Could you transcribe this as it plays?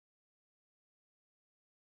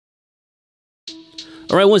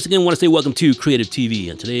All right, once again, I want to say welcome to Creative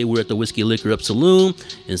TV, and today we're at the Whiskey Licker Up Saloon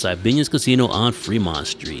inside Binion's Casino on Fremont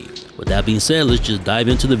Street. With that being said, let's just dive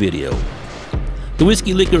into the video. The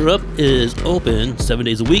Whiskey Licker Up is open 7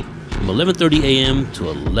 days a week from 11:30 a.m. to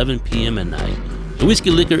 11 p.m. at night. The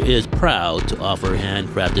Whiskey Licker is proud to offer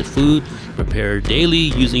handcrafted food prepared daily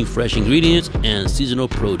using fresh ingredients and seasonal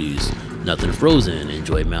produce. Nothing frozen.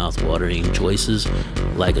 Enjoy mouth-watering choices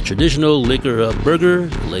like a traditional liquor up burger,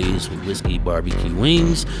 glazed with whiskey barbecue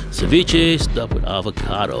wings, ceviche stuffed with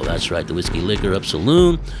avocado. That's right, the Whiskey Licker Up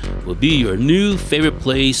Saloon will be your new favorite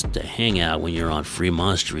place to hang out when you're on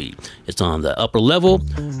Fremont Street. It's on the upper level,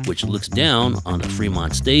 which looks down on the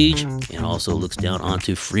Fremont stage and also looks down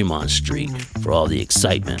onto Fremont Street for all the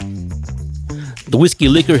excitement. The Whiskey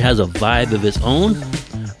Licker has a vibe of its own,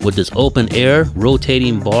 with its open-air,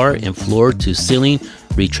 rotating bar and floor-to-ceiling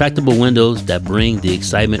retractable windows that bring the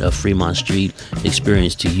excitement of Fremont Street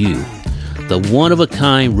Experience to you. The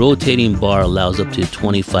one-of-a-kind rotating bar allows up to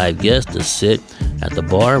 25 guests to sit at the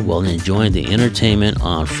bar while enjoying the entertainment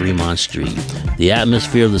on Fremont Street. The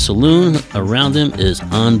atmosphere of the saloon around them is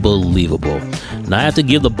unbelievable. And I have to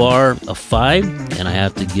give the bar a 5, and I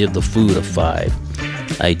have to give the food a 5.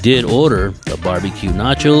 I did order the barbecue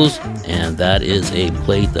nachos, and that is a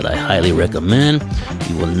plate that I highly recommend.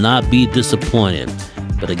 You will not be disappointed.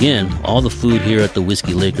 But again, all the food here at the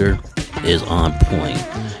Whiskey Licker is on point.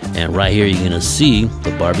 And right here, you're going to see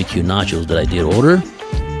the barbecue nachos that I did order.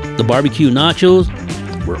 The barbecue nachos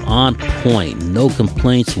were on point. No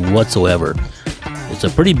complaints whatsoever. It's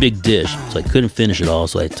a pretty big dish, so I couldn't finish it all,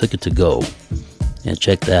 so I took it to go. And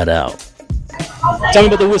check that out. Tell me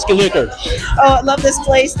about the Whiskey Licker. Oh, I love this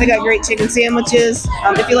place. They got great chicken sandwiches.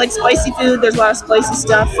 If you like spicy food, there's a lot of spicy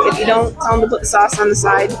stuff. If you don't, tell them to put the sauce on the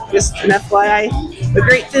side. Just an FYI. But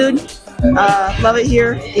great food. Love it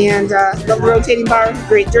here. And love the rotating bar.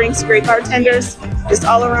 Great drinks, great bartenders. Just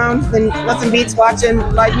all around. Then nothing beats watching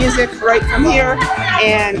live music right from here.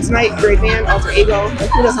 And tonight, great band, Alter Ego. Like,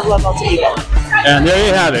 who doesn't love Alter Ego? And there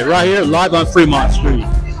you have it, right here, live on Fremont Street.